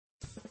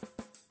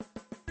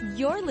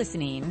You're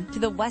listening to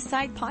the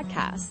Westside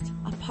Podcast,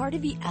 a part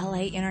of the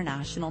LA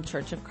International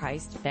Church of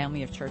Christ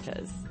family of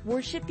churches,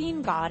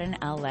 worshiping God in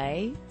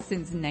LA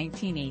since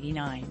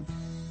 1989.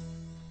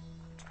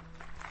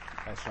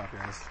 Nice job,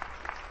 guys.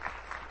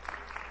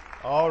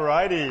 All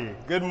righty.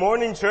 Good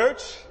morning,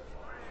 church.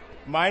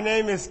 My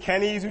name is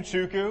Kenny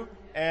Izuchukwu,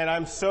 and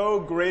I'm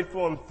so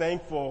grateful and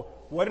thankful.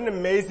 What an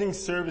amazing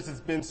service it's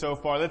been so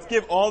far. Let's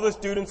give all the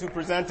students who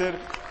presented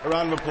a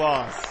round of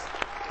applause.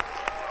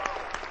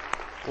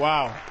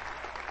 Wow.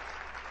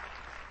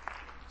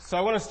 So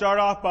I want to start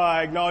off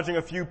by acknowledging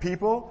a few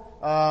people.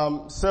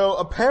 So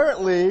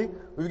apparently,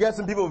 we've got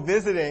some people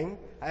visiting.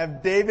 I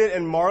have David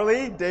and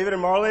Marley. David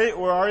and Marley,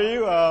 where are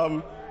you?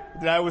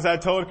 Was I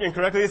told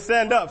incorrectly?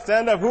 Stand up.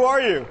 Who are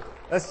you?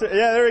 Yeah,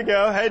 there we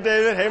go. Hey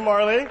David, hey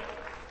Marley.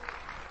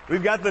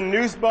 We've got the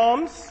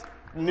Nussbaums.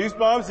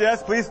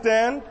 Yes, please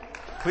stand.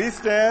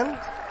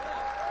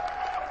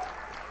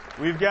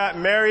 We've got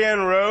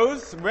Marianne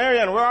Rose.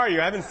 Marianne, where are you?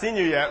 I haven't seen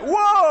you yet.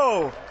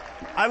 Whoa!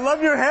 I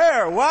love your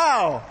hair.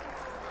 Wow.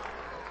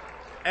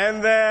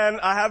 And then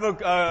I have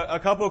a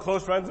couple of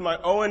close friends of mine.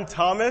 Owen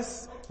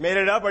Thomas made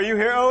it up. Are you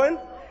here, Owen?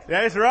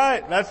 That's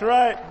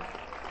right.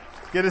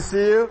 Good to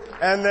see you.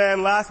 And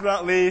then last but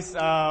not least,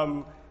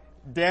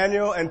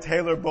 Daniel and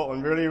Taylor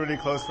Bolton, really, really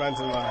close friends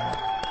of mine.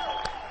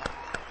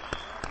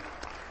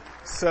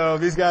 So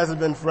these guys have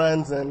been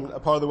friends and a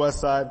part of the West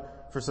Side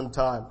for some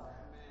time.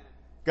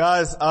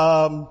 Guys,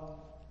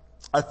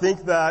 I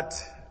think that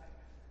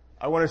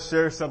I want to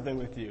share something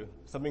with you,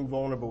 something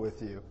vulnerable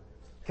with you.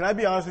 Can I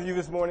be honest with you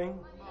this morning?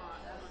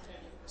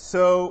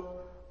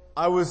 So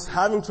I was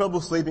having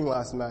trouble sleeping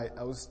last night.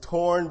 I was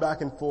torn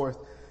back and forth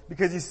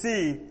because you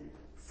see,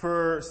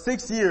 for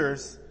 6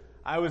 years,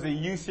 I was a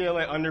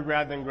UCLA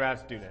undergrad and grad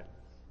student.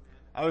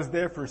 I was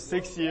there for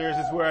 6 years.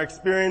 It's where I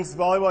experienced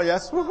volleyball.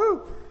 Yes,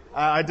 woohoo!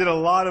 I did a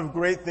lot of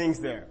great things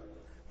there.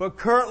 But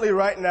currently,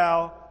 right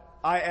now,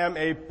 I am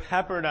a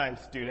Pepperdine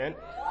student.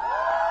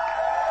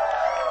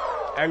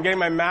 I'm getting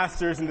my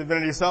master's in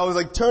divinity. So I was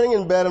like turning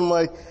in bed. I'm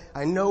like,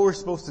 I know we're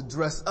supposed to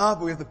dress up.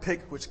 But we have to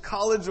pick which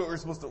college, what we're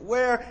supposed to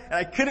wear. And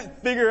I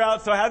couldn't figure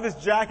out. So I had this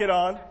jacket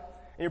on. And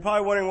you're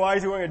probably wondering, why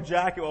is he wearing a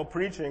jacket while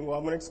preaching? Well,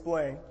 I'm going to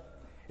explain.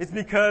 It's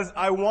because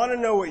I want to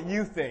know what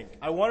you think.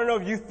 I want to know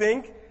if you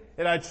think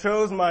that I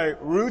chose my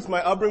roots,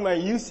 my upbringing, my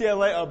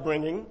UCLA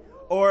upbringing,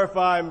 or if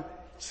I'm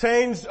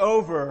changed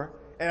over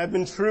and I've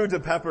been true to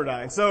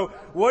Pepperdine. So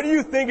what do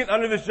you think is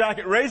under this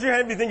jacket? Raise your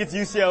hand if you think it's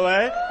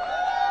UCLA.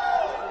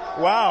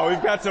 Wow,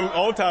 we've got some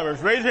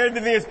old-timers. Raise your hand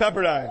if you think it's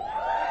Pepperdine.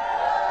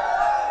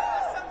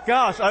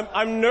 Gosh,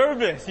 I'm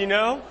nervous, you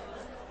know?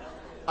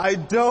 I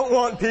don't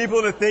want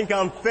people to think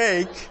I'm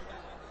fake.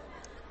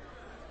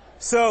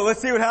 So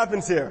let's see what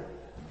happens here.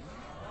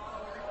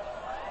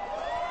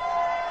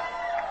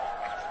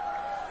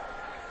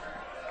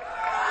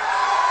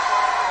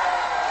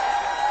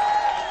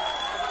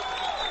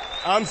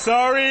 I'm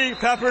sorry,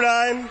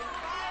 Pepperdine.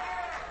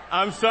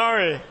 I'm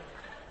sorry.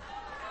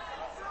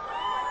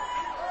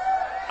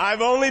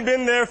 I've only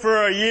been there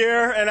for a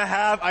year and a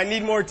half. I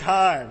need more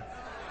time.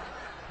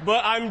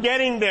 But I'm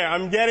getting there. I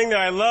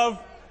love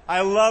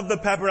the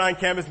Pepperdine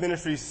campus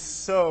ministry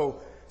so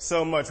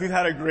much. We've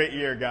had a great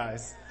year,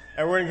 guys.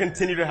 And we're going to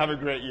continue to have a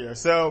great year.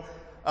 So,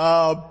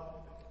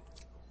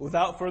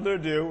 without further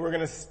ado, we're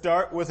going to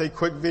start with a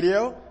quick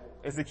video.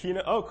 It's the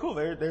keynote. Oh, cool.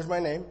 There's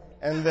my name.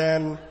 And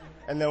then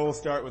we'll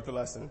start with the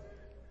lesson.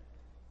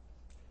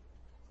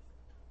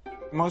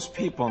 Most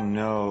people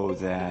know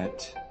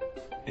that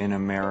in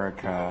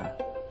America,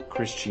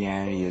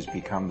 Christianity has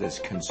become this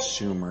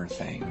consumer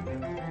thing.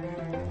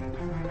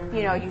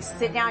 You know, you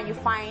sit down, you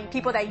find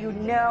people that you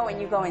know,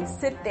 and you go and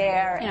sit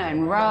there. You know,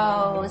 in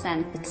rows,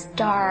 and it's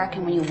dark,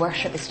 and when you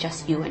worship, it's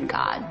just you and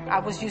God. I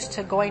was used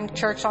to going to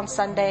church on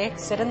Sunday,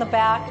 sit in the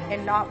back,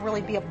 and not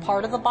really be a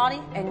part of the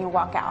body, and you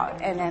walk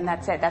out, and then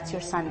that's it. That's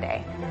your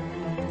Sunday.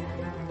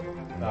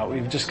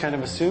 We've just kind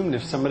of assumed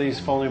if somebody's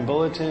folding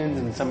bulletins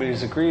and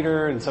somebody's a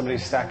greeter and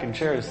somebody's stacking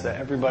chairs that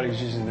everybody's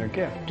using their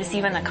gift. Just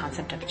even the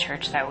concept of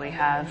church that we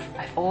have,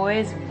 I've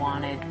always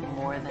wanted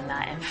more than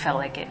that and felt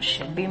like it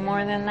should be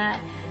more than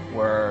that.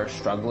 We're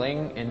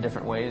struggling in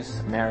different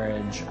ways.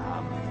 Marriage,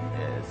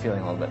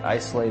 feeling a little bit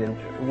isolated.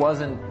 It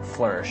wasn't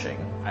flourishing,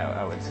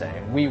 I would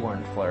say. We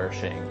weren't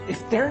flourishing.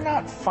 If they're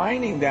not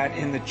finding that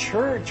in the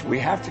church, we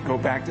have to go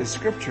back to the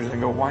scriptures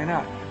and go, why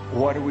not?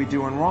 What are we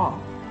doing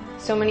wrong?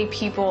 So many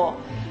people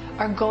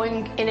are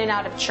going in and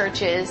out of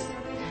churches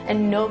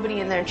and nobody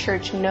in their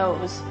church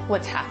knows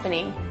what's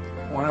happening.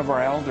 One of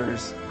our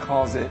elders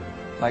calls it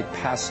like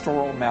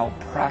pastoral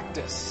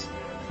malpractice.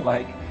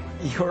 Like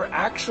you're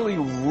actually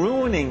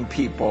ruining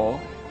people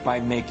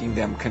by making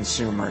them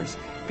consumers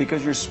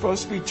because you're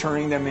supposed to be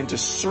turning them into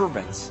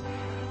servants.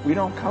 We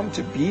don't come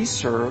to be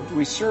served.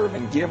 We serve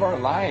and give our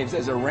lives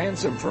as a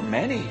ransom for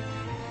many.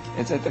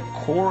 It's at the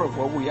core of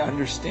what we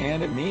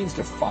understand it means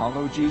to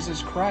follow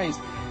Jesus Christ.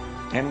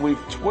 And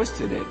we've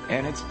twisted it,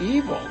 and it's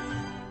evil.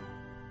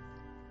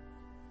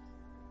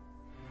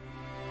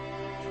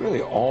 It's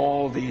really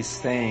all these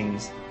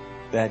things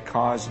that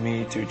caused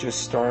me to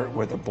just start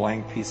with a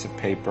blank piece of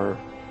paper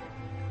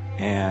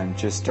and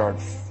just start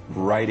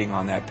writing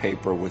on that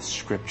paper with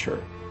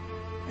scripture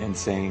and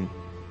saying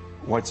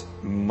what's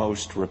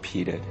most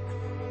repeated,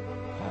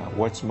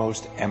 what's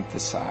most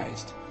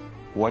emphasized,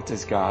 what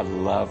does God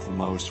love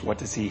most, what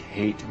does he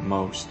hate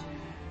most,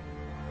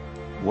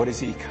 what does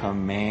he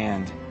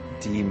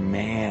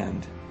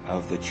demand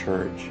of the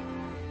church,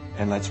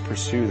 and let's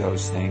pursue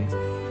those things.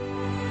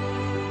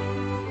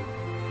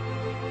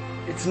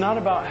 It's not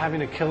about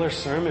having a killer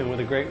sermon with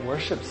a great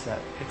worship set.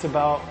 It's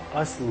about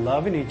us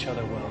loving each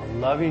other well,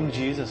 loving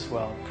Jesus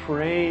well,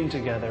 praying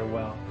together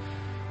well,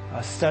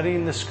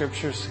 studying the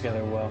scriptures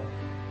together well.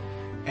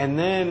 And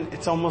then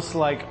it's almost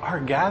like our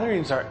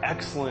gatherings are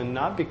excellent,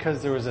 not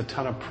because there was a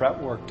ton of prep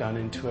work done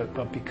into it,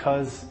 but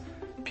because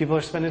people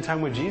are spending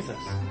time with Jesus.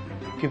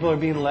 People are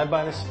being led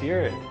by the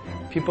Spirit.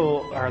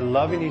 People are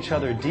loving each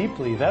other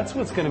deeply. That's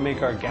what's going to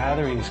make our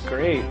gatherings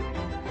great.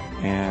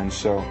 And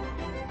so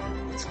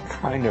it's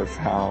kind of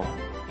how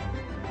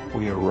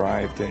we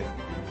arrived at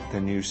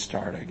the New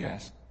Start, I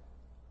guess.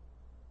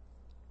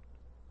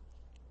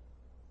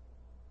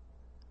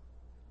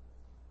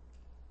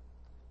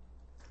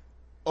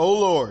 O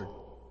Lord,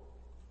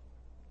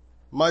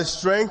 my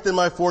strength and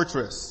my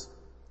fortress,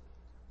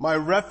 my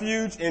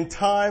refuge in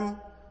time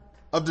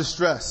of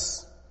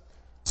distress.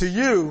 To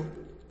you,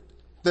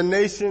 the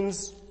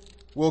nations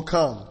will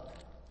come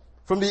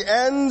from the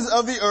ends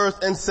of the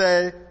earth and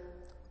say,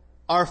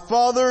 our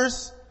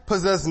fathers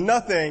possessed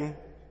nothing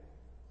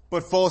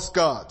but false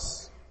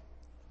gods,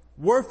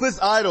 worthless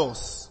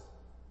idols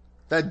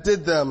that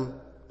did them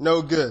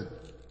no good.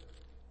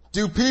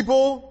 Do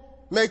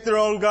people make their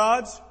own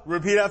gods?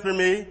 Repeat after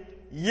me.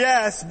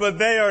 Yes, but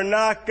they are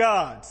not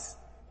gods.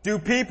 Do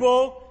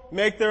people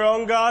make their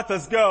own gods?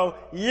 Let's go.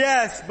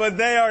 Yes, but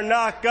they are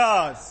not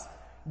gods.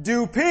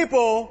 Do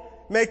people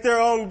make their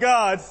own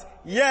gods?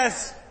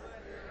 Yes.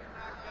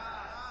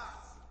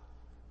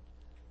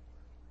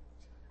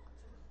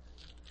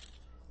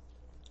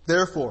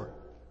 Therefore,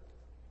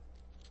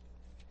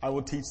 I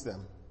will teach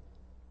them.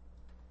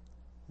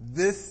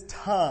 This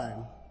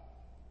time,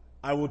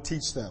 I will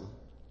teach them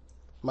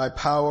my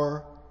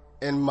power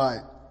and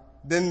might.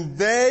 Then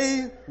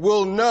they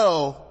will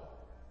know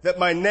that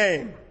my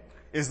name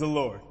is the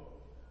Lord.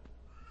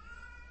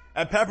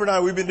 At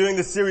Pepperdine, we've been doing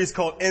this series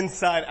called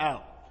Inside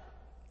Out.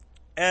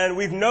 And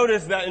we've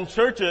noticed that in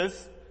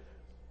churches,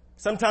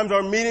 sometimes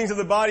our meetings of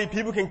the body,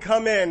 people can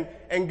come in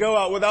and go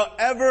out without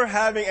ever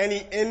having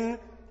any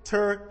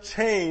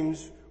interchange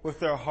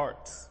with their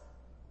hearts.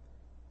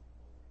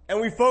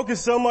 And we focus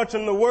so much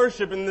on the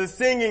worship and the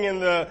singing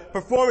and the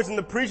performance and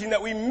the preaching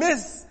that we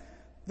miss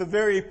the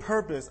very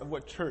purpose of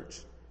what church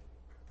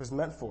was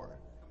meant for.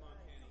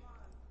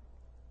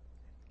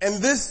 And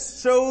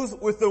this shows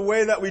with the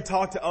way that we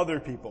talk to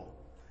other people.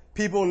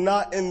 People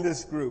not in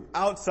this group,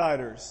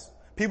 outsiders,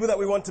 people that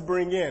we want to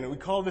bring in. We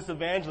call this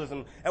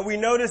evangelism. And we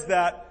notice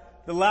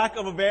that the lack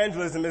of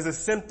evangelism is a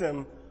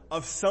symptom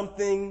of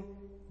something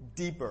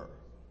deeper.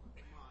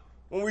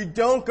 When we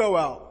don't go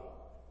out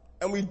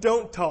and we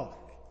don't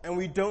talk and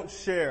we don't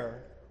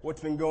share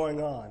what's been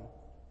going on,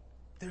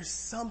 there's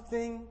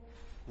something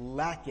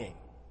lacking.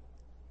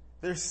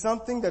 There's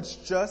something that's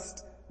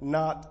just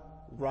not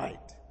right.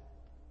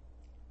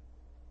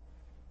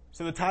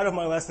 So the title of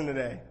my lesson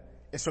today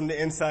is From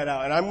the Inside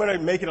Out. And I'm going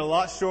to make it a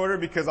lot shorter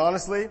because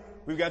honestly,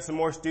 we've got some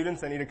more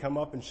students that need to come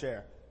up and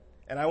share.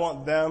 And I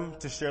want them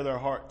to share their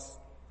hearts.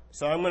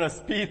 So I'm going to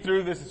speed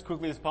through this as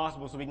quickly as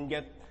possible so we can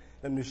get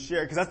them to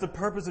share. Because that's the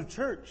purpose of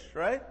church,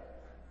 right?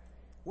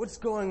 What's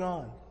going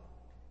on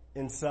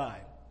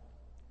inside?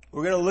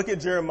 We're going to look at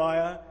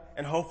Jeremiah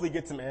and hopefully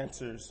get some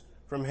answers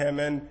from him.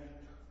 And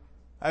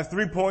I have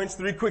 3 points,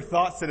 3 quick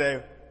thoughts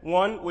today.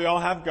 1, we all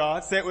have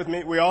gods. Say it with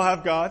me. We all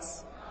have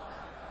gods.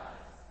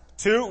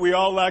 2, we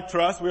all lack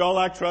trust. We all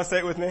lack trust. Say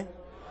it with me.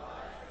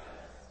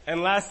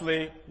 And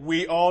lastly,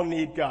 we all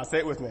need God. Say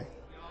it with me.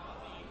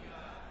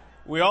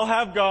 We all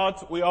have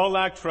gods. We all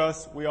lack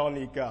trust. We all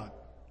need God.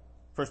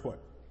 First point.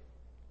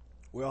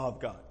 We all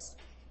have gods.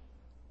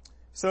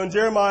 So in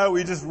Jeremiah,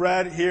 we just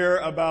read here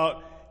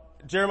about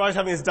Jeremiah's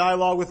having this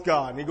dialogue with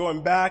God. And he's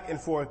going back and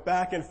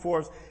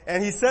forth.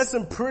 And he says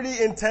some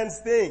pretty intense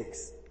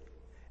things.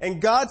 And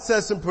God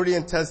says some pretty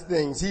intense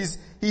things.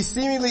 He's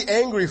seemingly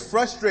angry,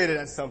 frustrated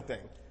at something.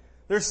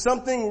 There's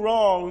something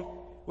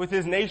wrong with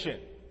his nation.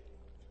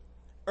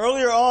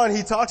 Earlier on,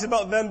 he talks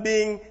about them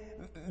being,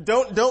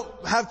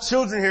 don't have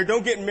children here,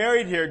 don't get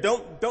married here,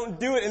 don't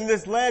do it in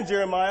this land,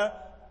 Jeremiah,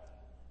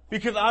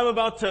 because I'm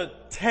about to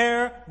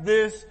tear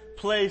this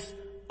place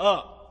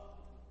up.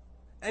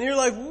 And you're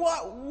like,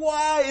 what?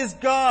 Why is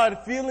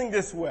God feeling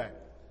this way?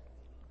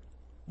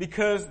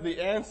 Because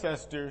the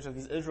ancestors of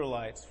these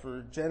Israelites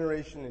for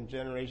generation and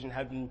generation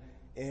had been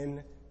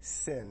in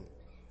sin.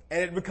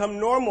 And it become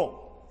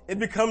normal. It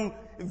become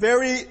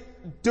very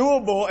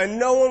doable and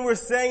no one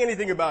was saying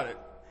anything about it.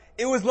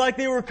 It was like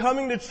they were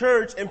coming to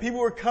church and people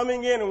were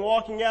coming in and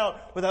walking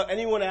out without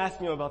anyone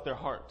asking them about their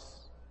hearts.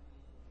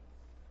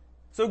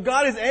 So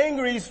God is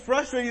angry, He's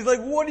frustrated, He's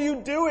like, what are you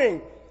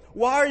doing?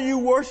 Why are you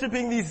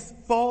worshiping these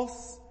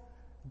false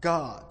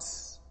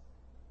gods?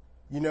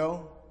 You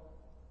know,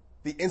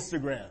 the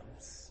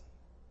Instagrams,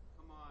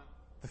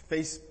 the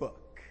Facebook,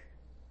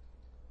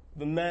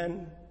 the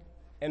men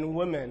and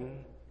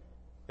women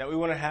that we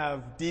want to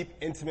have deep,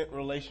 intimate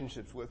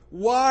relationships with.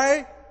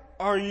 Why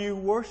are you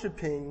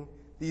worshiping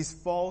these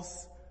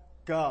false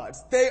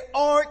gods? They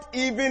aren't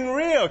even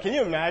real. Can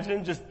you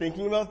imagine just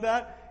thinking about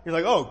that? You're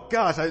like, oh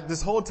gosh,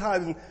 this whole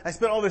time I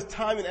spent all this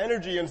time and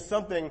energy on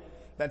something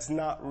that's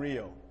not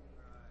real.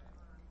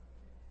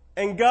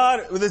 And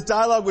God, with this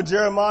dialogue with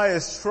Jeremiah,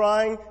 is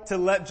trying to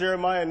let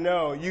Jeremiah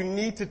know, you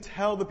need to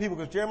tell the people,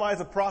 because Jeremiah is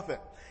a prophet.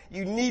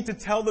 You need to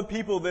tell the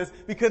people this,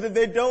 because if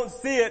they don't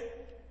see it,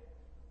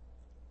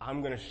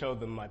 I'm going to show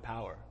them my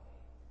power.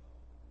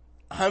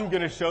 I'm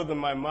going to show them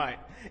my might.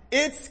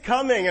 It's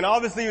coming. And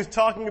obviously he was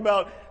talking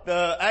about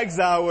the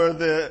exile where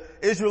the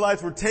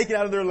Israelites were taken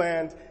out of their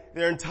land.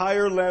 Their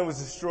entire land was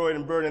destroyed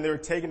and burned, and they were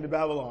taken to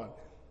Babylon.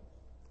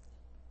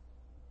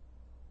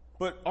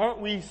 But aren't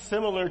we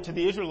similar to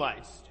the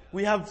Israelites?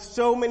 We have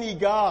so many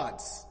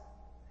gods.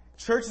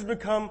 Church has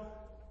become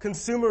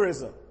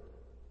consumerism.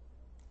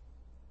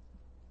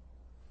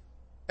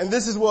 And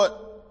this is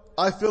what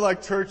I feel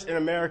like church in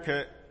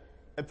America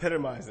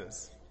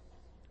epitomizes.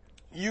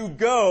 You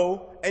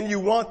go and you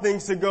want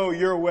things to go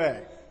your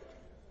way.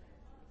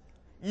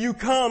 You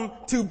come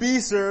to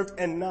be served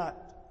and not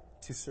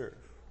to serve.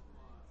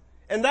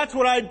 And that's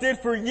what I did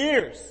for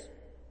years.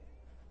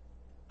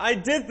 I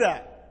did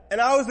that. And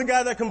I was the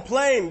guy that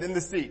complained in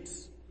the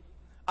seats.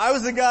 I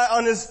was the guy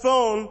on his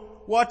phone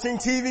watching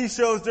TV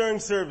shows during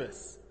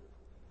service.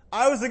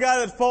 I was the guy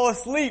that'd fall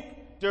asleep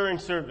during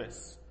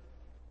service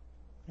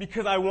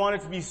because I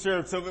wanted to be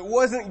served. So if it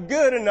wasn't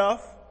good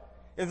enough,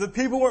 if the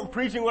people weren't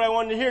preaching what I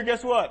wanted to hear,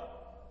 guess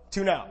what?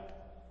 Tune out.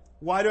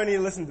 Why do I need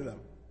to listen to them?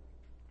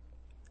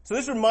 So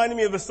this reminded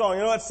me of a song. You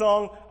know that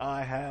song?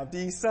 I have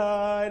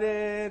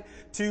decided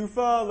to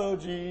follow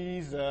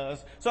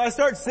Jesus. So I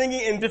start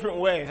singing in different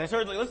ways. I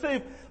started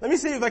like, let me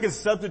see if I can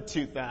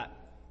substitute that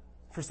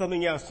for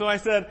something else. So I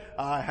said,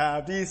 I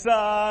have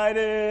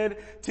decided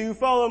to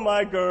follow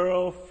my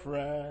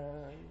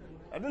girlfriend.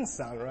 That didn't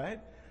sound right.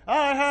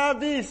 I have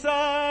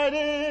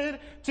decided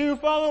to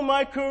follow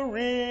my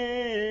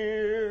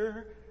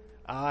career.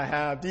 I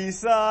have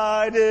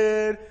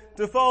decided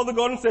to follow the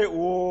Golden State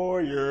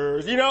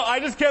Warriors. You know, I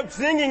just kept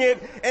singing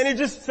it, and it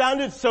just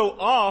sounded so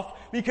off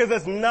because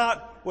that's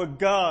not what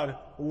God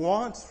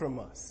wants from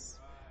us.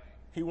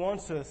 He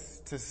wants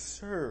us to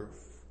serve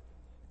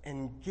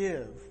and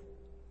give.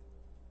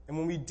 And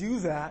when we do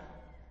that,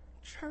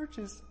 church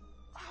is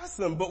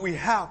awesome, but we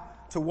have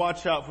to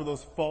watch out for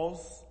those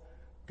false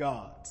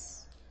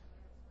gods.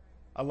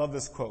 I love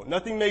this quote.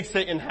 Nothing makes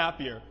Satan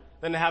happier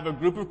than to have a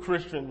group of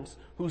Christians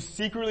who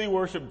secretly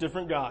worship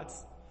different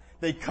gods.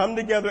 They come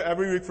together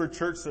every week for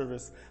church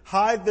service,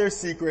 hide their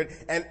secret,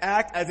 and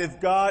act as if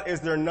God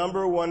is their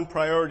number one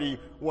priority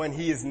when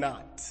he is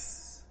not.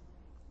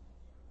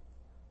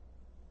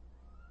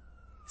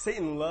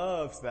 Satan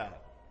loves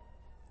that.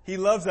 He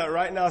loves that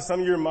right now some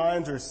of your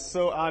minds are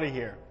so out of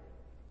here.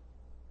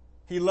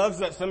 He loves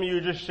that some of you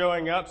are just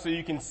showing up so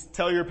you can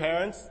tell your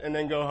parents and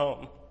then go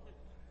home.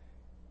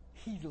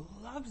 He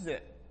loves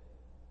it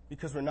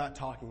because we're not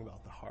talking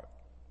about the heart.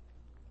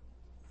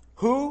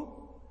 Who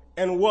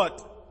and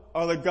what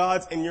are the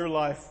gods in your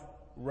life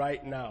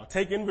right now?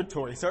 Take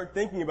inventory. Start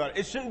thinking about it.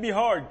 It shouldn't be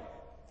hard.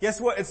 Guess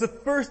what? It's the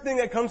first thing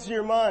that comes to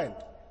your mind.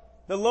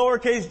 The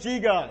lowercase g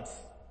gods.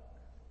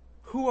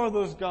 Who are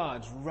those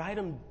gods? Write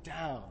them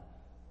down.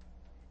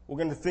 We're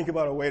going to think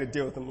about a way to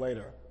deal with them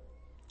later.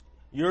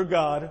 Your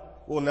God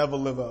will never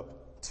live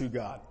up to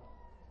God.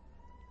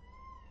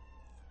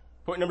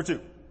 Point number 2.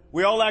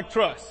 We all lack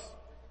trust.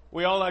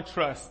 We all lack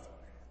trust.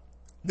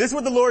 This is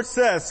what the Lord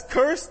says.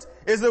 Cursed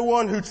is the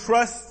one who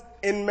trusts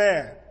in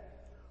man,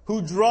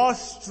 who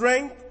draws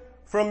strength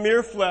from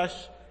mere flesh,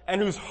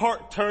 and whose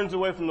heart turns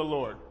away from the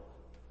Lord.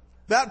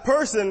 That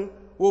person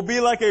will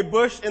be like a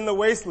bush in the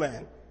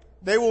wasteland.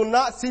 They will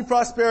not see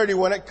prosperity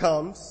when it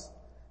comes.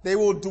 They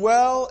will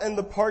dwell in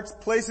the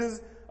parched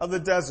places of the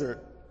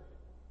desert,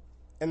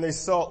 in the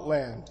salt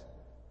land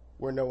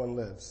where no one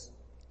lives.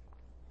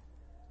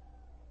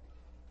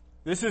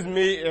 This is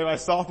me in my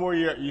sophomore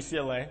year at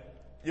UCLA.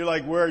 You're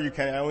like, where are you,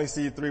 Kenny? I only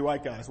see 3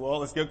 white guys. Well,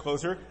 let's get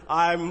closer.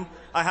 I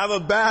have a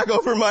bag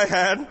over my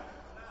head.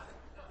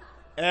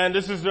 And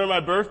this is during my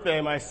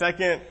birthday, my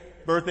second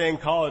birthday in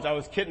college. I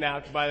was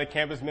kidnapped by the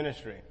campus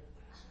ministry.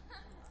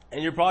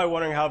 And you're probably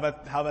wondering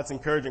how that's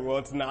encouraging. Well,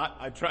 it's not.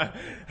 I try.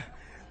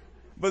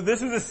 But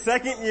this is the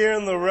second year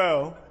in a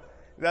row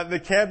that the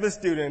campus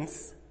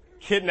students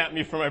kidnapped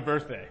me for my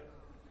birthday.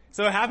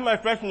 So it happened my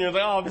freshman year. I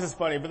was like, oh, this is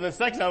funny. But the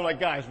second time, I'm like,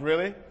 guys,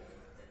 really?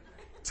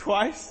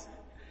 Twice?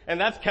 And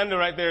that's Kendall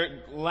right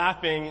there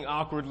laughing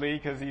awkwardly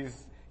because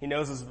he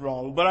knows it's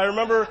wrong. But I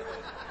remember,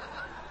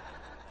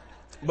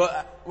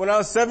 when I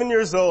was 7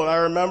 years old, I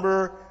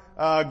remember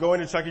going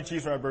to Chuck E.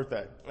 Cheese for my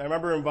birthday. I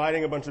remember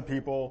inviting a bunch of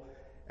people,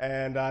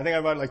 and I think I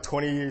invited like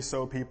 20 or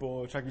so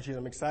people. Chuck E. Cheese,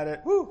 I'm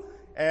excited. Woo!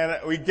 And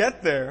we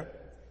get there,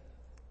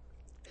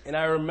 and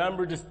I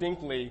remember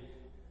distinctly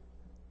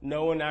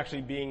no one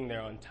actually being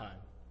there on time.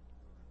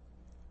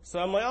 So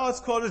I'm like, oh, it's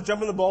cool. I'll just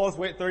jump in the ball. Let's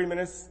wait 30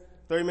 minutes.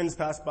 30 minutes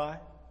pass by.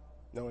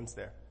 No one's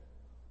there.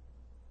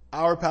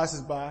 Hour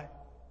passes by.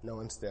 No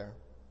one's there.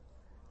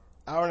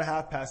 Hour and a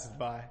half passes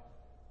by.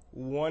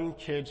 One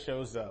kid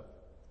shows up.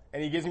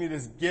 And he gives me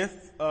this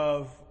gift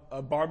of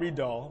a Barbie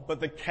doll, but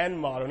the Ken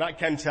model, not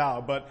Ken Chow,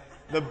 but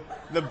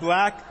the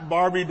black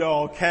Barbie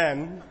doll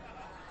Ken.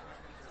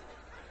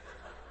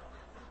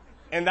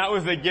 And that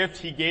was the gift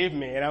he gave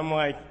me. And I'm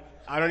like,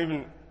 I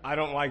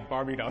don't like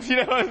Barbie dolls, you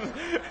know?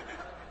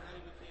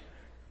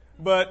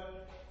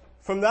 But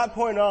from that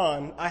point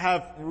on, I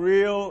have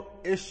real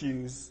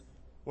issues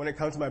when it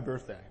comes to my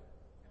birthday.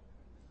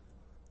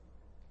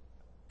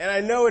 And I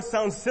know it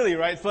sounds silly,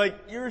 right? It's like,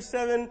 you're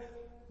 7,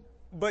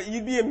 but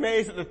you'd be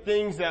amazed at the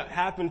things that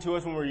happen to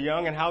us when we're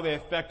young and how they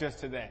affect us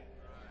today.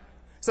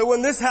 So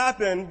when this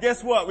happened,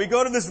 guess what? We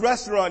go to this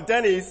restaurant,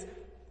 Denny's,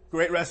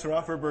 great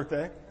restaurant for a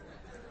birthday.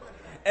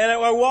 And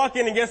I walk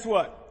in and guess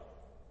what?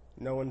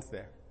 No one's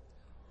there.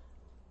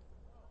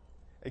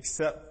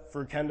 Except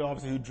for Kendall,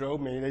 obviously, who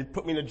drove me. They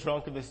put me in the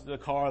trunk of the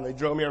car and they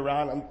drove me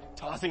around. I'm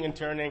tossing and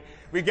turning.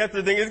 We get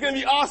there thinking, it's gonna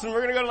be awesome.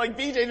 We're gonna go to like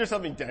BJ's or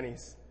something.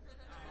 Denny's.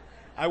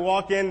 I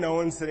walk in, no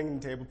one's sitting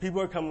at the table.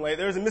 People are coming late.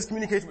 There was a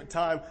miscommunication with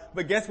time,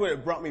 but guess what?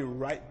 It brought me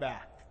right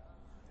back.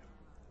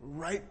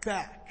 Right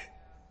back.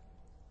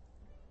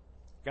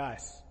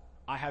 Guys,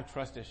 I have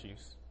trust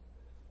issues.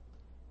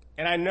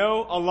 And I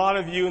know a lot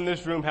of you in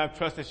this room have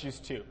trust issues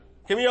too.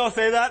 Can we all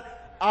say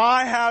that?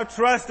 I have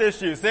trust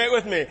issues. Say it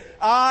with me.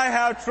 I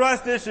have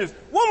trust issues.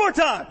 One more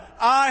time.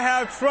 I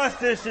have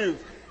trust issues.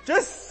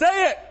 Just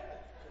say it.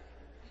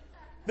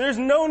 There's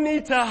no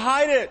need to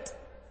hide it.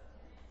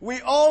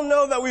 We all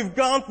know that we've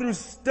gone through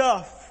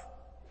stuff.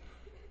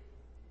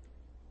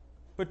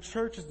 But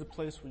church is the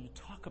place where you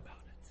talk about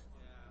it.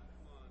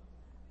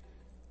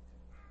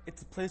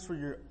 It's a place where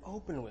you're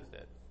open with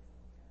it.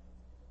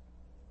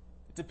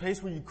 It's a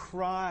place where you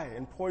cry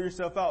and pour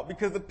yourself out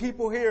because the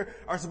people here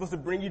are supposed to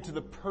bring you to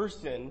the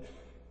person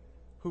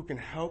who can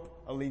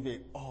help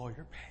alleviate all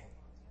your pain.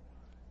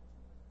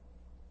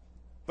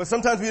 But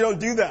sometimes we don't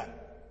do that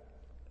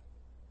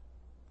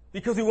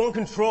because we want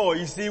control.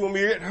 You see, when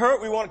we get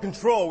hurt, we want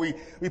control. We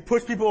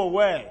push people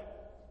away.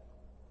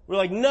 We're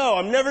like, no,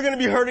 I'm never going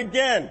to be hurt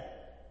again.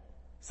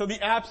 So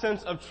the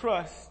absence of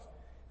trust,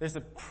 there's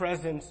the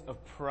presence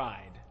of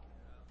pride.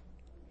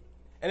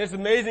 And it's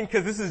amazing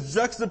because this is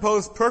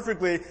juxtaposed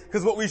perfectly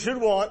because what we should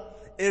want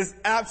is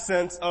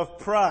absence of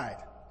pride.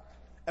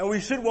 And we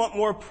should want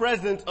more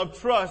presence of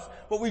trust,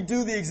 but we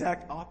do the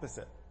exact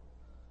opposite.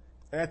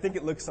 And I think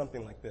it looks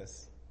something like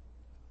this.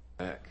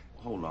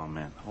 Hold on,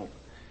 man.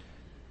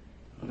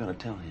 We gotta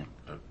tell him.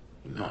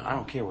 No, I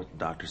don't care what the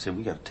doctor said.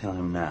 We gotta tell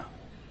him now.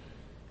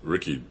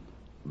 Ricky,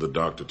 the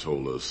doctor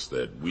told us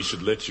that we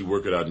should let you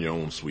work it out in your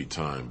own sweet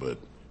time, but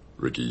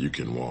Ricky, you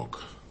can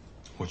walk.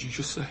 What'd you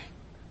just say?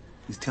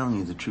 He's telling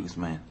you the truth,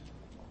 man.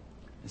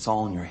 It's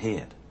all in your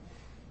head.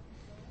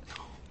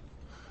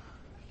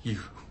 You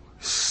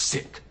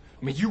sick.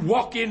 I mean, you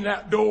walk in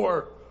that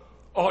door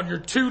on your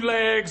 2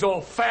 legs, all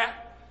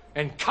fat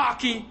and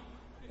cocky,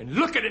 and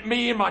looking at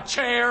me in my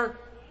chair,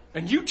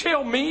 and you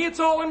tell me it's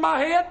all in my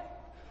head?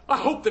 I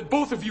hope that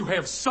both of you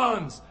have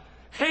sons,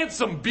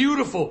 handsome,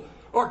 beautiful,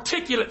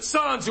 articulate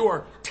sons who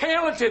are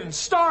talented and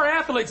star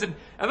athletes, and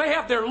they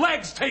have their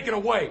legs taken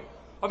away.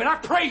 I mean, I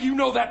pray you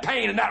know that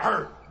pain and that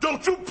hurt.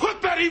 Don't you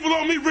put that evil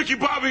on me, Ricky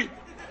Bobby.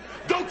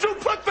 Don't you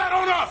put that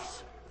on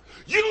us.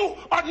 You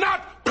are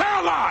not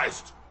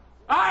paralyzed.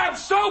 I am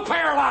so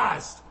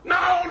paralyzed.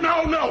 No.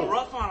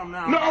 Rough on him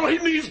now. No, he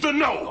needs to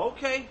know.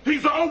 Okay.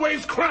 He's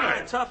always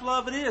crying. Tough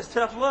love it is,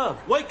 tough love.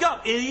 Wake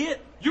up,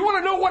 idiot. You want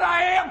to know what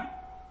I am?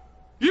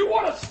 You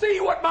want to see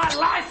what my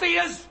life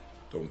is?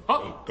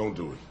 Don't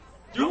do it.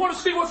 You want to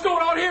see what's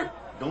going on here?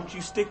 Don't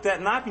you stick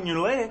that knife in your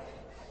leg.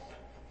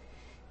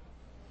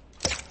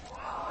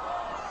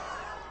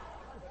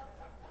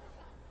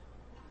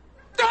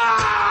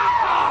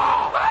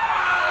 Oh,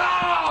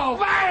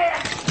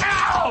 man!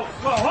 Ow!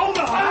 Well, hold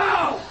on.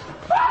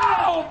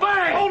 Oh,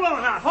 man! Hold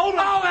on now. Hold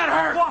on. Oh, that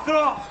hurt. Walk it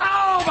off.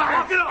 Oh, man!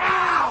 Walk it off.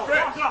 Ow!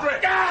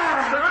 Stretch.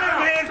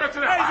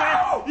 Hey,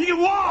 man. You can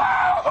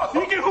walk.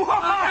 You can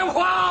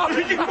walk.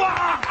 You can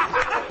walk.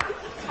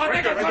 I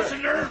think I touched a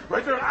nerve.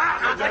 Right there.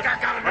 I think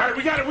I got it. All right,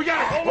 we got it.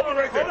 Hold on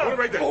right there. Hold on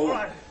right there.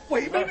 Oh,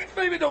 wait,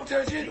 maybe don't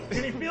touch it.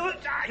 Can you feel it?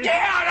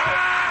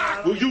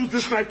 Yeah! We'll use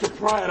this knife to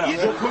pry it out.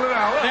 We'll pull it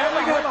out. Now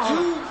we got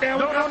two.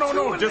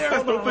 No.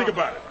 Just don't think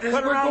about it.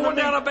 We're going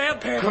down a bad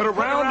path. Cut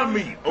around the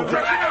meat.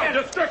 Okay.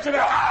 Just stretch it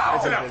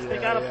out. They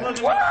got to plug it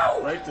in.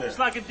 Right there. It's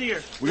like a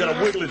deer. We got to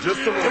wiggle it just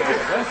a little bit.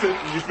 That's it.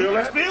 You feel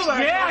that? Feel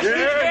that?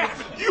 Yeah.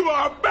 You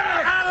are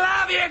back.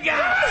 I love you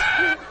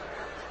guys.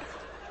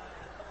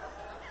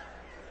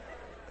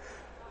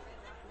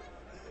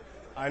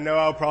 I know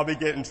I'll probably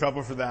get in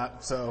trouble for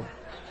that, so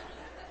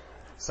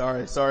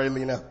sorry,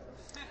 Lena.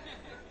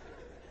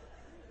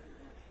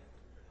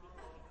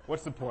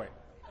 What's the point?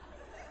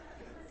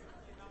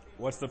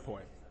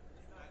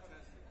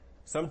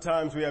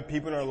 Sometimes we have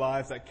people in our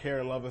lives that care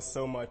and love us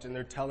so much, and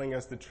they're telling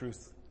us the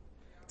truth,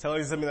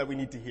 telling us something that we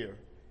need to hear,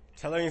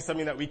 telling us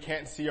something that we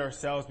can't see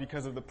ourselves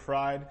because of the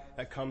pride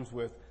that comes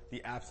with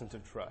the absence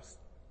of trust.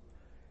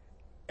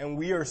 And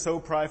we are so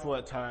prideful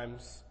at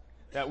times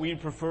that we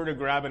prefer to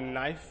grab a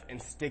knife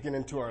and stick it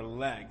into our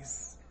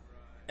legs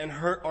and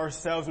hurt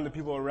ourselves and the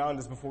people around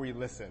us before we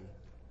listen,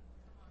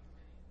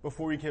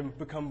 before we can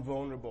become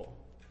vulnerable.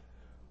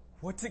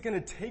 What's it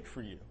going to take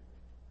for you?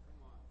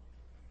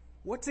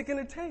 What's it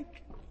going to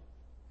take?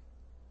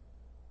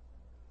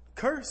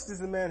 Cursed is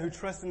the man who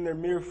trusts in their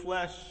mere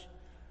flesh.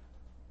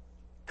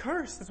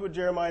 Cursed is what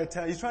Jeremiah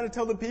tells. He's trying to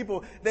tell the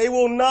people they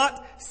will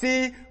not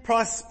see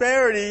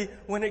prosperity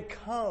when it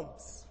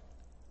comes.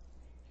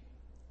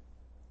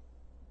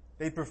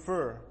 They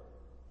prefer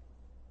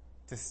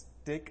to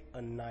stick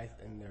a knife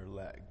in their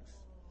legs.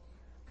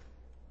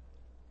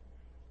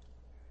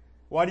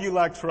 Why do you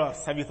lack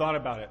trust? Have you thought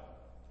about it?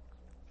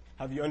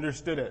 Have you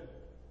understood it?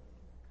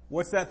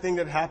 What's that thing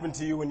that happened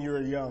to you when you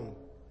were young?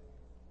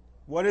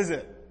 What is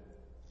it?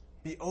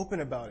 Be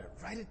open about it.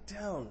 Write it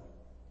down.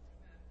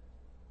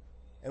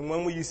 And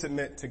when will you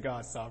submit to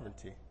God's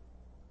sovereignty?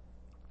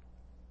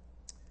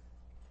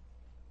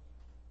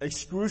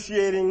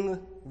 Excruciating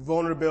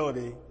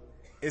vulnerability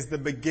is the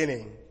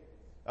beginning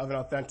of an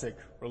authentic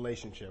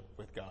relationship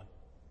with God.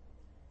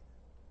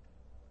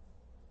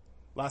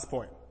 Last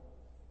point.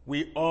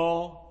 We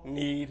all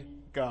need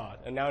God.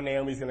 And now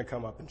Naomi's going to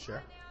come up and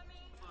share.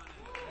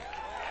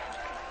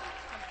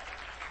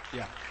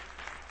 Yeah.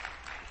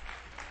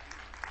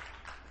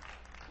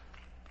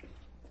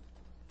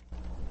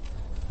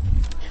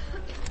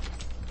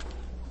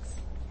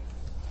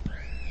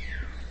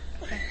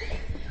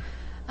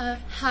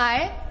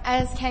 Hi,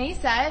 as Kenny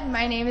said,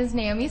 my name is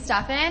Naomi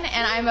Steffen,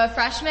 and I'm a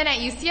freshman at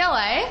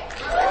UCLA.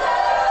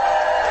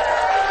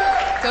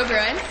 Go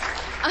Bruins.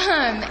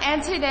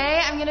 And today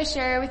I'm going to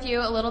share with you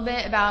a little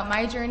bit about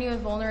my journey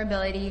with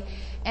vulnerability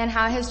and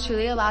how it has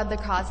truly allowed the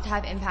cross to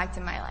have impact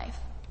in my life.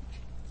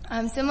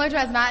 Similar to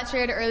as Matt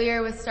shared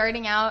earlier with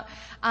starting out,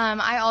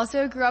 I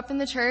also grew up in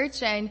the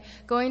church and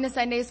going to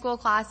Sunday school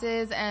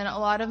classes, and a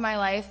lot of my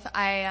life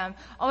I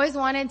always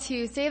wanted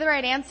to say the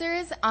right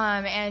answers,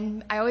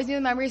 and I always knew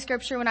the memory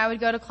scripture when I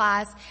would go to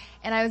class,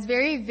 and I was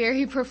very,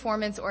 very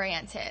performance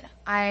oriented.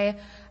 I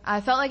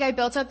felt like I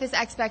built up this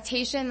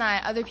expectation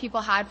that other people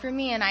had for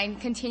me, and I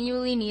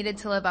continually needed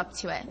to live up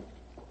to it.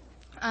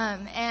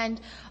 And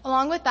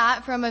along with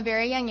that, from a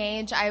very young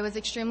age, I was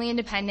extremely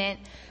independent,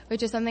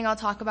 which is something I'll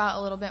talk about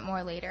a little bit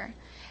more later.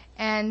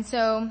 And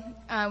so,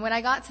 when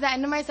I got to the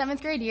end of my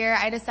 7th grade year,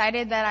 I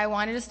decided that I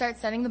wanted to start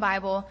studying the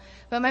Bible,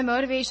 but my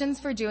motivations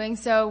for doing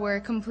so were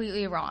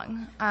completely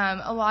wrong.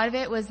 A lot of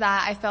it was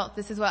that I felt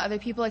this is what other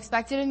people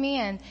expected of me,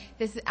 and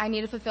I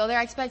need to fulfill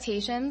their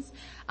expectations.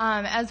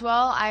 As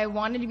well, I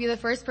wanted to be the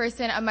first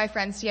person of my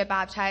friends to get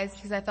baptized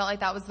because I felt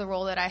like that was the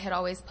role that I had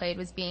always played,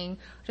 was being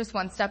just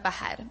one step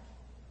ahead.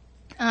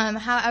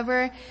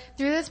 However,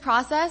 through this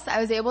process,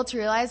 I was able to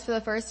realize for the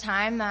first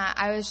time that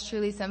I was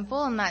truly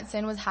sinful and that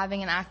sin was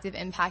having an active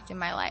impact in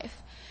my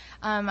life.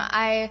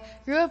 I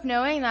grew up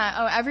knowing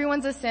that,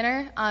 everyone's a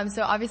sinner,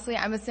 so obviously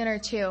I'm a sinner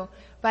too,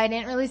 but I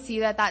didn't really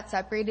see that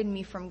separated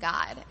me from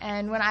God.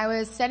 And when I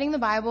was studying the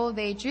Bible,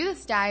 they drew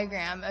this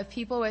diagram of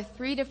people with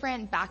 3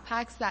 different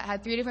backpacks that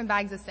had 3 different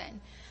bags of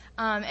sin.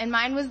 And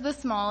mine was the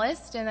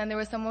smallest, and then there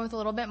was someone with a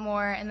little bit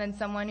more, and then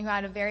someone who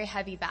had a very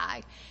heavy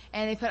bag.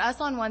 And they put us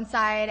on one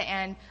side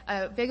and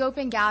a big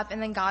open gap,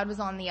 and then God was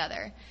on the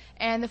other.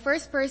 And the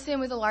first person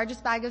with the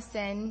largest bag of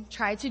sin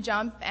tried to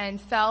jump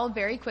and fell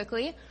very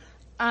quickly.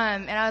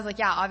 And I was like,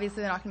 yeah,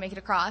 obviously they're not going to make it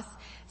across.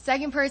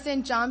 Second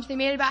person jumped. They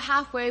made it about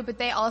halfway, but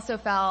they also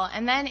fell.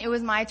 And then it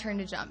was my turn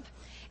to jump.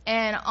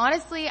 And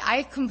honestly,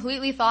 I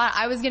completely thought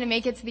I was going to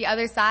make it to the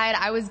other side.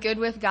 I was good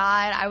with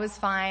God. I was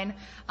fine.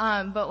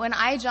 But when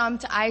I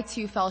jumped, I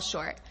too fell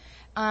short.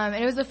 And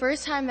it was the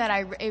first time that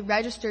it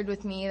registered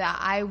with me that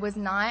I was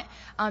not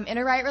in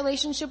a right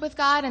relationship with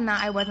God and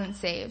that I wasn't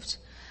saved.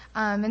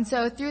 And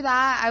so through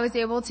that, I was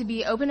able to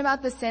be open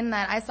about the sin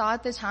that I saw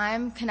at the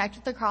time, connect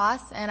with the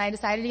cross, and I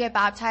decided to get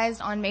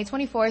baptized on May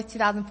 24th,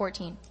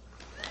 2014.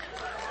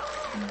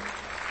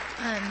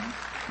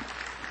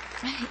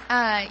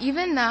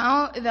 Even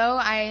now, though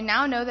I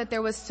now know that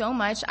there was so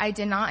much I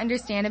did not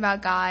understand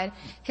about God,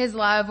 His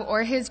love,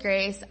 or His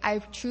grace, I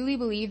truly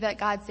believe that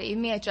God saved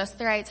me at just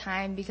the right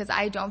time, because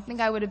I don't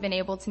think I would have been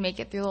able to make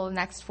it through the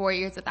next 4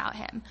 years without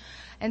Him.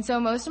 And so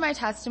most of my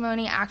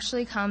testimony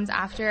actually comes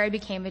after I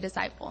became a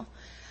disciple.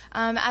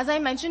 As I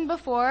mentioned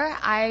before,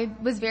 I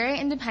was very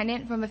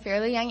independent from a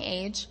fairly young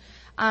age.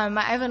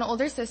 I have an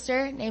older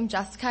sister named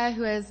Jessica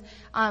who has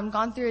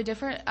gone through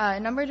a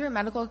number of different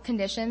medical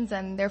conditions,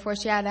 and therefore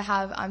she had to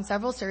have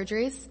several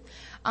surgeries.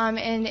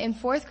 And in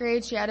 4th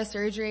grade, she had a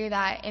surgery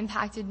that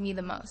impacted me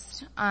the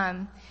most.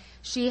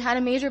 She had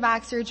a major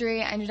back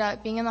surgery, ended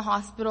up being in the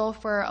hospital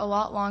for a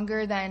lot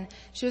longer than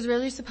she was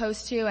really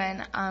supposed to,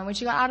 and when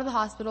she got out of the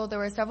hospital, there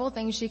were several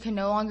things she could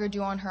no longer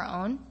do on her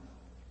own.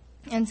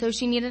 And so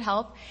she needed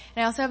help.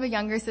 And I also have a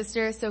younger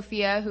sister,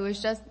 Sophia, who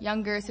was just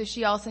younger, so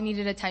she also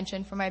needed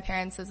attention from my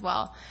parents as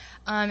well.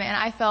 And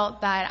I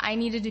felt that I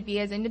needed to be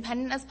as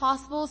independent as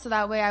possible so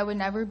that way I would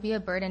never be a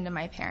burden to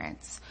my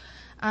parents.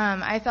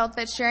 I felt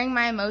that sharing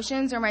my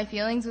emotions or my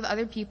feelings with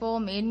other people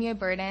made me a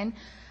burden.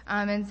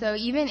 And so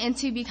even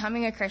into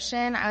becoming a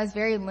Christian, I was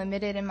very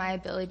limited in my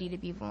ability to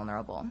be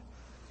vulnerable.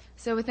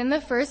 So within the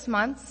first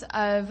months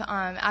of,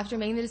 after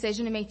making the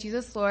decision to make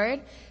Jesus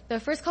Lord, the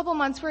first couple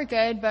months were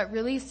good, but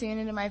really soon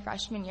into my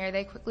freshman year,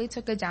 they quickly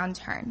took a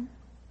downturn.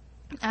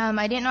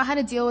 I didn't know how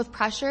to deal with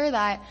pressure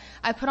that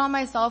I put on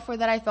myself or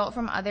that I felt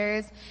from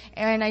others,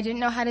 and I didn't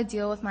know how to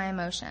deal with my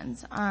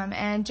emotions.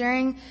 And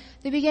during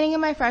the beginning of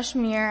my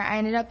freshman year, I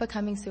ended up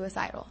becoming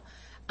suicidal.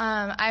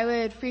 I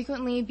would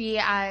frequently be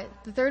at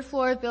the third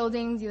floor of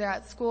buildings, either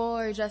at school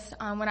or just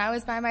when I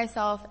was by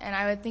myself, and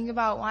I would think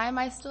about, why am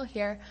I still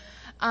here?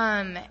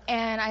 And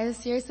I was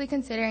seriously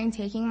considering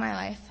taking my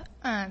life.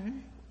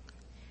 And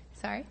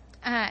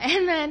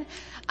then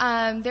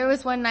there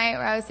was one night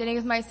where I was sitting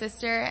with my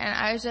sister, and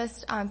I was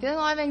just feeling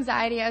a lot of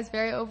anxiety. I was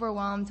very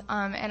overwhelmed,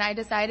 and I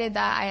decided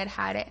that I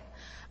had it,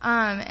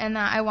 and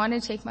that I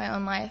wanted to take my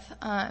own life.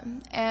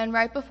 And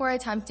right before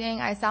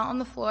attempting, I sat on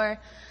the floor,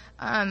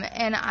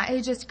 and I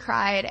just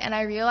cried, and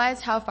I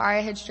realized how far I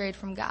had strayed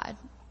from God.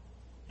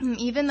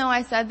 Even though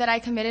I said that I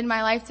committed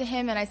my life to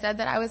Him and I said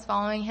that I was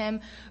following Him,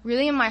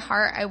 really in my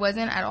heart I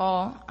wasn't at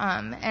all,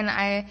 and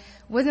I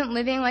wasn't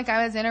living like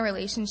I was in a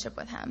relationship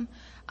with Him.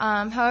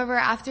 However,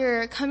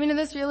 after coming to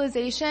this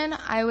realization,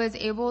 I was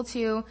able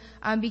to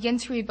begin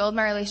to rebuild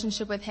my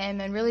relationship with Him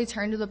and really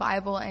turn to the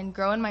Bible and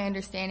grow in my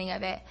understanding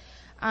of it.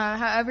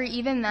 However,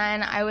 even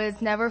then, I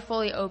was never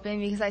fully open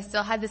because I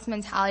still had this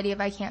mentality of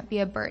I can't be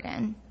a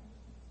burden.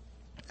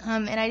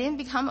 And I didn't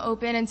become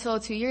open until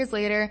 2 years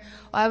later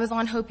while I was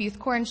on Hope Youth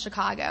Corps in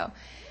Chicago.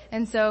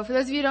 And so for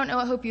those of you who don't know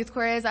what Hope Youth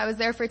Corps is, I was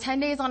there for 10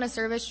 days on a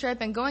service trip,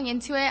 and going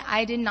into it,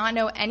 I did not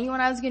know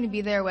anyone I was going to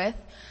be there with.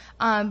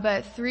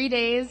 But 3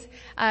 days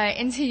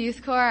into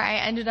Youth Corps, I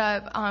ended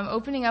up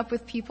opening up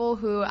with people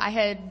who I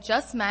had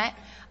just met,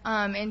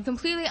 and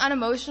completely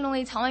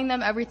unemotionally telling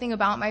them everything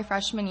about my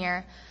freshman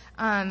year.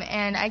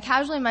 And I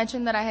casually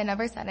mentioned that I had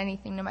never said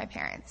anything to my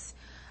parents.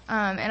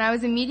 And I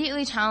was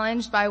immediately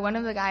challenged by one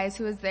of the guys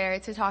who was there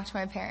to talk to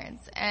my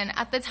parents. And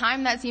at the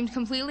time, that seemed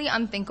completely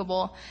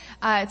unthinkable,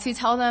 to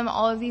tell them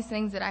all of these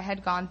things that I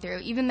had gone through.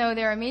 Even though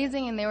they were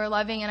amazing and they were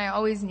loving, and I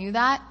always knew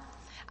that,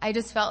 I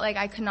just felt like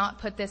I could not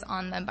put this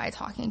on them by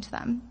talking to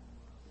them.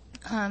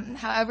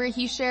 However,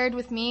 he shared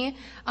with me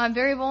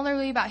very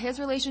vulnerably about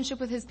his relationship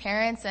with his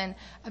parents and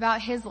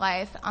about his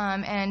life.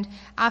 And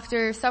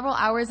after several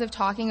hours of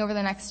talking over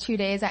the next 2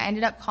 days, I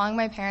ended up calling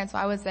my parents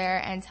while I was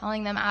there and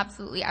telling them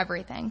absolutely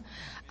everything.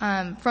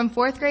 From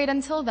fourth grade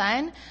until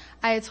then,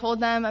 I had told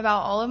them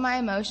about all of my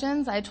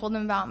emotions. I told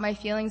them about my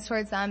feelings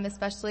towards them,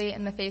 especially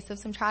in the face of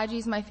some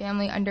tragedies my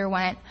family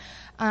underwent.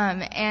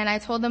 And I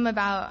told them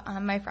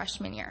about my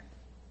freshman year.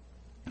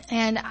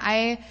 And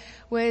I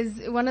was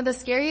one of the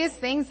scariest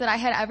things that I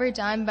had ever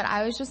done, but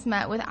I was just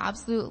met with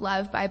absolute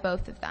love by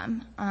both of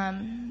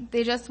them.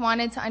 They just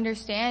wanted to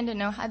understand and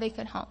know how they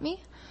could help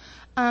me.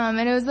 And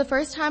it was the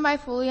first time I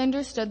fully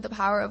understood the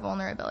power of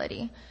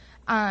vulnerability.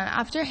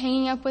 After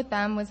hanging up with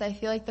them was, I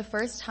feel like, the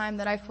first time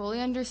that I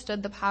fully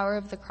understood the power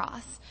of the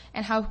cross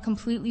and how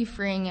completely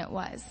freeing it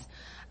was.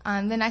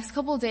 The next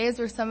couple days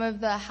were some of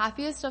the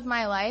happiest of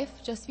my life,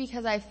 just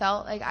because I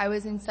felt like I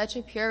was in such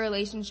a pure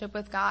relationship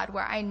with God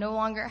where I no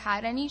longer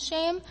had any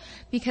shame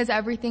because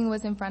everything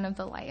was in front of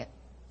the light.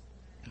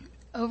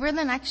 Over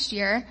the next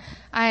year,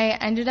 I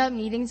ended up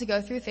needing to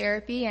go through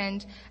therapy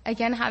and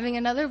again having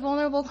another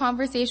vulnerable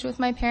conversation with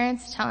my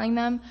parents, telling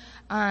them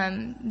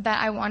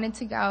that I wanted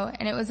to go.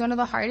 And it was one of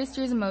the hardest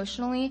years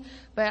emotionally,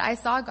 but I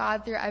saw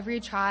God through every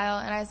trial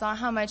and I saw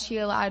how much He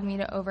allowed me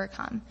to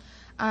overcome.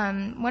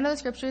 One of the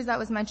scriptures that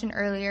was mentioned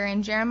earlier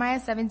in Jeremiah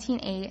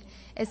 17:8,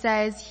 it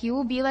says, "He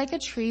will be like a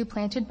tree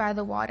planted by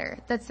the water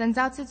that sends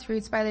out its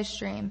roots by the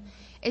stream.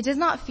 It does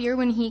not fear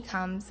when heat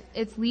comes.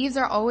 Its leaves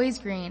are always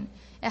green.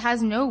 It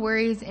has no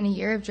worries in a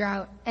year of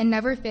drought and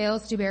never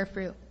fails to bear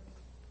fruit."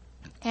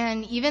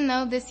 And even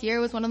though this year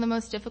was one of the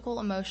most difficult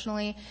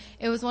emotionally,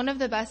 it was one of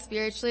the best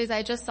spiritually, as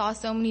I just saw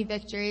so many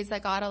victories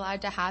that God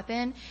allowed to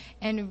happen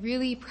and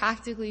really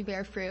practically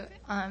bear fruit.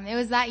 It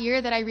was that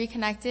year that I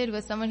reconnected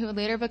with someone who would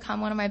later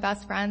become one of my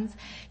best friends,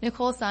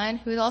 Nicole's son,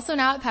 who is also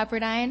now at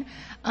Pepperdine.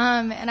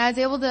 And I was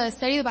able to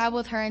study the Bible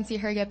with her and see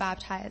her get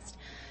baptized.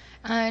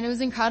 And it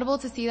was incredible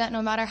to see that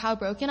no matter how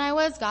broken I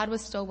was, God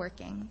was still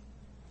working.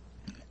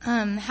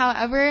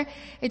 However,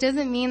 it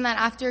doesn't mean that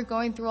after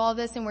going through all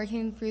this and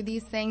working through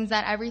these things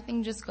that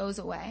everything just goes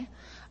away.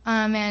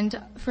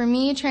 And for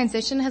me,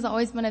 transition has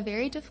always been a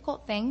very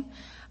difficult thing.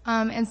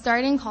 And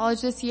starting college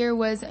this year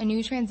was a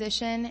new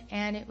transition,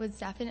 and it was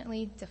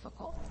definitely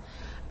difficult.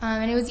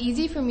 And it was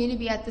easy for me to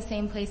be at the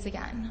same place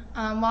again.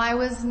 While I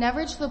was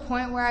never to the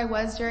point where I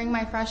was during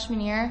my freshman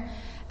year,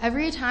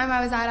 every time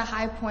I was at a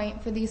high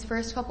point for these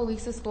first couple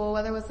weeks of school,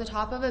 whether it was the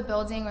top of a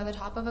building or the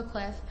top of a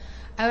cliff,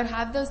 I would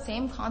have those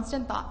same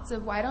constant thoughts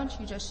of, why don't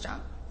you just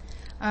jump?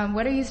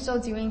 What are you still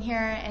doing here?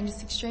 And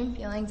just extreme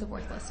feelings of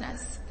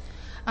worthlessness.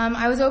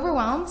 I was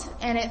overwhelmed,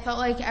 and it felt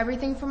like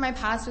everything from my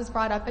past was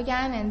brought up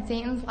again, and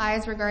Satan's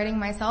lies regarding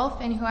myself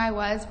and who I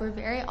was were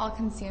very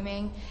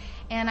all-consuming.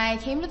 And I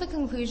came to the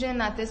conclusion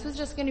that this was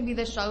just going to be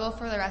the struggle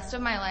for the rest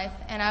of my life,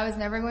 and I was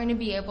never going to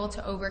be able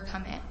to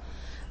overcome it.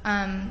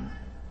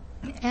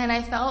 And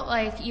I felt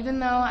like even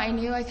though I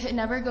knew I could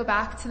never go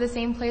back to the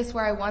same place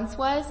where I once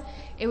was,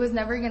 it was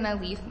never going to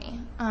leave me.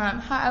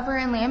 However,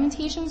 in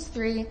Lamentations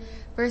 3,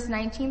 verse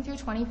 19 through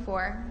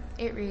 24,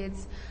 it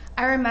reads,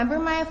 I remember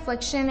my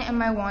affliction and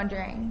my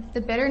wandering,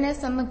 the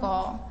bitterness and the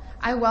gall.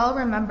 I well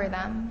remember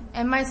them,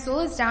 and my soul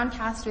is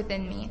downcast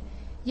within me.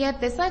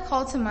 Yet this I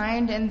call to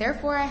mind, and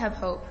therefore I have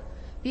hope.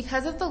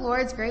 Because of the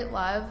Lord's great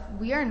love,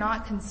 we are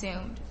not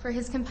consumed, for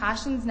his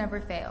compassions never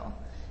fail.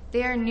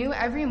 They are new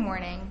every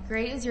morning.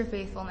 Great is your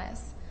faithfulness.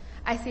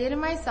 I say to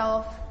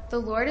myself, the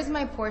Lord is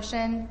my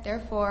portion,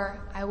 therefore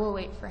I will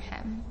wait for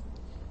him.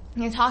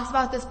 And it talks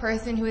about this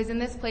person who is in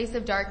this place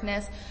of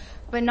darkness,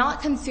 but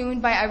not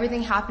consumed by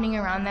everything happening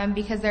around them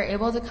because they're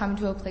able to come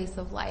to a place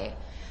of light.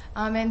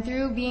 And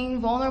through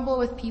being vulnerable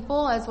with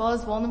people as well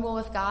as vulnerable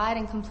with God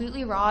and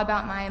completely raw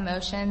about my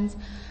emotions,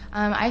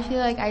 I feel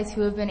like I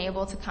too have been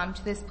able to come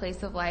to this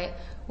place of light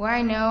where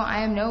I know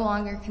I am no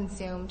longer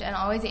consumed and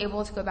always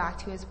able to go back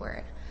to his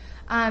word.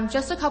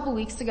 Just a couple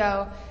weeks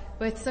ago,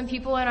 with some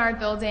people in our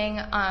building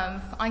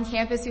on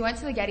campus, we went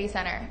to the Getty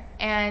Center,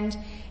 and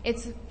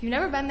if you've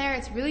never been there,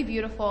 it's really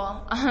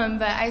beautiful.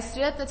 But I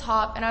stood at the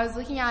top and I was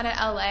looking out at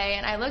LA,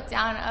 and I looked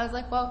down and I was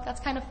like, well,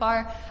 that's kind of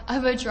far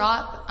of a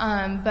drop.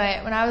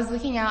 But when I was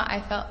looking out,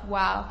 I felt,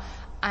 wow,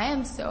 I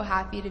am so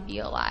happy to be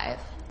alive,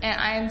 and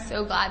I am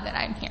so glad that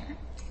I'm here.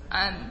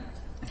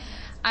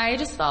 I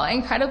just felt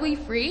incredibly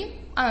free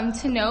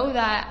to know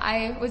that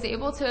I was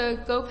able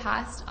to go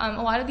past a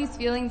lot of these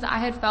feelings that I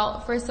had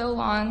felt for so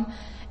long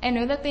and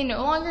know that they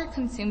no longer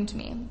consumed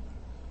me.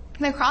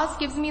 The cross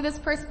gives me this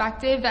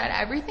perspective that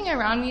everything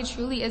around me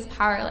truly is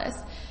powerless,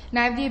 and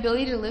I have the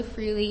ability to live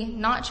freely,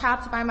 not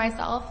trapped by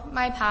myself,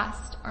 my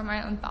past, or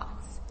my own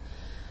thoughts.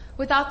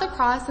 Without the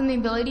cross and the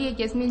ability it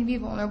gives me to be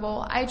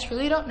vulnerable, I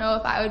truly don't know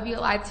if I would be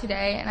alive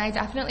today, and I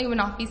definitely would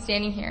not be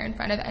standing here in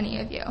front of any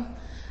of you.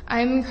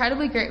 I am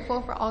incredibly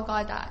grateful for all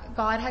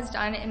God has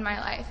done in my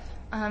life.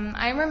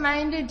 I am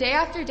reminded day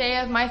after day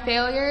of my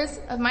failures,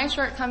 of my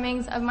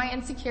shortcomings, of my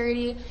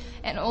insecurity,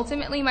 and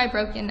ultimately my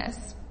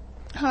brokenness.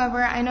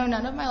 However, I know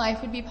none of my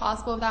life would be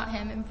possible without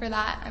him, and for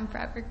that, I'm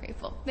forever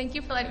grateful. Thank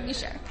you for letting me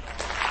share.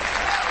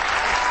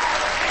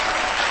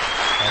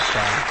 That's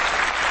fine.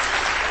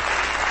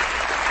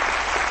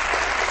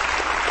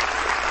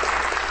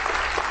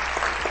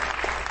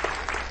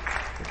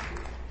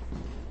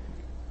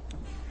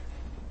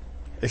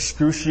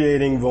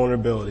 Excruciating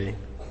vulnerability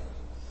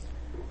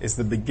is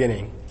the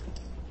beginning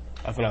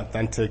of an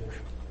authentic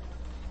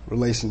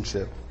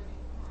relationship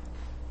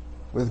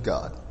with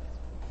God.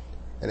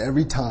 And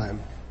every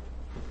time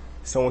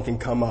someone can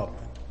come up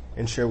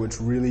and share what's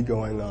really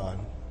going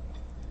on,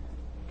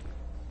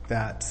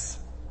 that's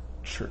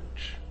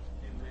church.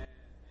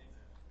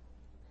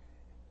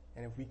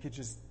 And if we could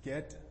just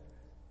get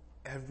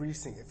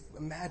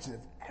imagine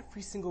if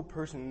every single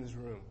person in this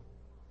room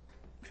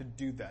could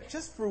do that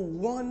just for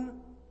 1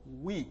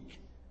 week,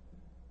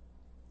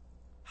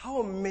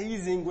 how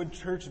amazing would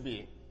church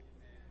be?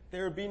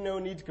 There would be no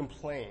need to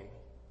complain.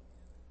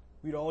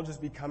 We'd all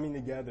just be coming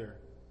together,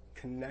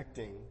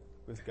 connecting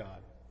with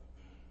God,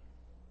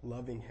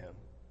 loving him,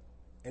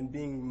 and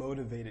being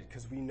motivated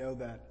because we know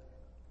that,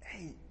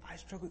 hey, I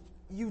struggle,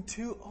 you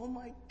too, oh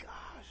my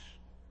gosh.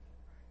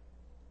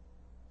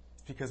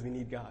 It's because we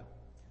need God.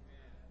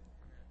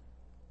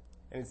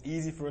 And it's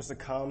easy for us to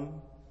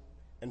come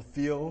and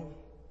feel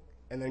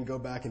and then go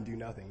back and do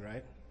nothing,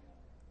 right?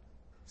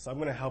 So I'm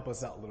going to help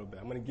us out a little bit.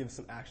 I'm going to give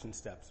some action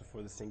steps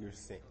before the singers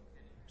sing.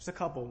 Just a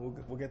couple.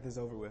 We'll get this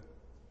over with.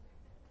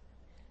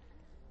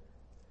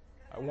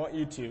 I want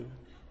you to,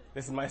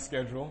 this is my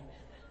schedule,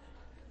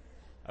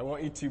 I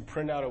want you to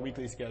print out a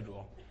weekly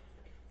schedule.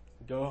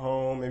 Go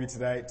home, maybe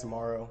tonight,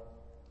 tomorrow.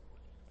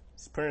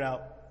 Just print it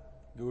out.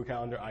 Google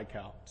Calendar,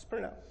 iCal. Just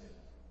print it out.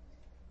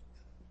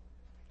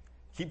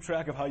 Keep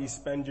track of how you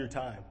spend your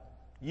time.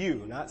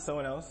 You, not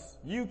someone else.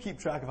 You keep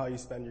track of how you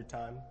spend your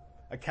time.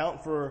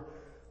 Account for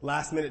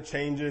last minute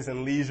changes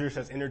and leisure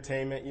such as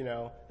entertainment.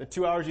 The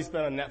 2 hours you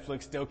spend on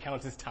Netflix still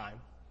counts as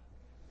time.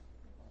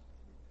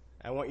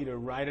 I want you to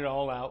write it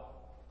all out.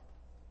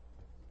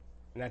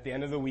 And at the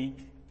end of the week,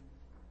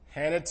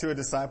 hand it to a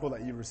disciple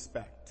that you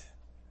respect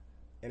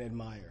and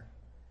admire.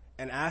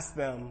 And ask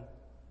them,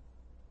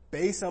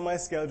 based on my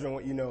schedule and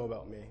what you know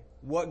about me,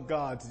 what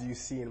gods do you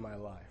see in my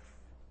life?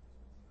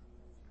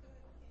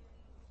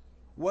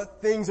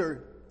 What things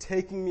are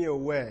taking me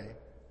away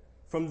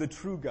from the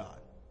true God?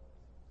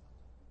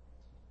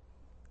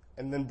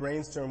 And then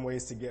brainstorm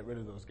ways to get rid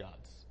of those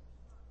gods.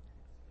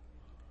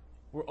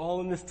 We're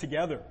all in this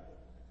together.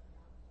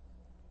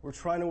 We're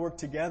trying to work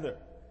together.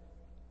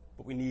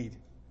 But we need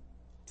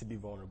to be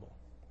vulnerable.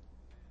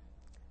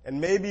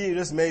 And maybe,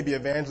 just maybe,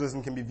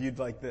 evangelism can be viewed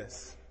like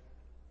this.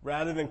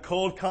 Rather than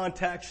cold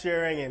contact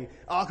sharing and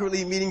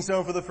awkwardly meeting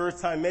someone for the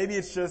first time, maybe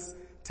it's just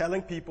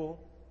telling people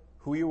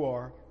who you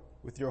are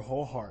with your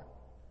whole heart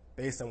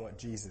based on what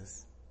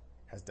Jesus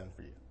has done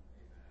for you.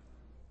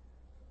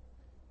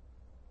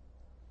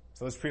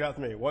 So let's repeat after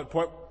me. What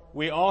point?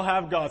 We all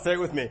have gods. Say it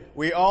with me.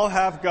 We all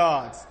have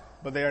gods,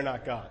 but they are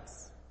not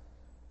gods.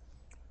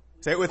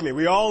 Say it with me.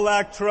 We all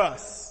lack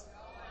trust.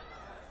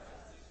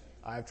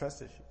 I have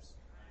trust issues.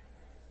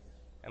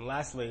 And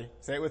lastly,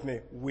 say it with me.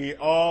 We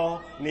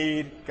all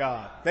need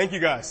God. Thank you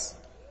guys.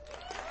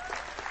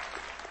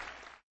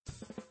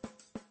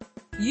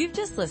 You've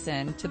just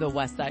listened to the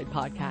Westside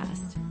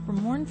Podcast. For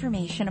more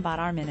information about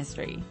our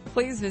ministry,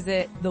 please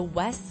visit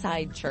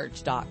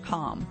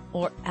thewestsidechurch.com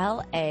or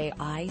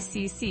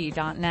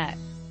laicc.net.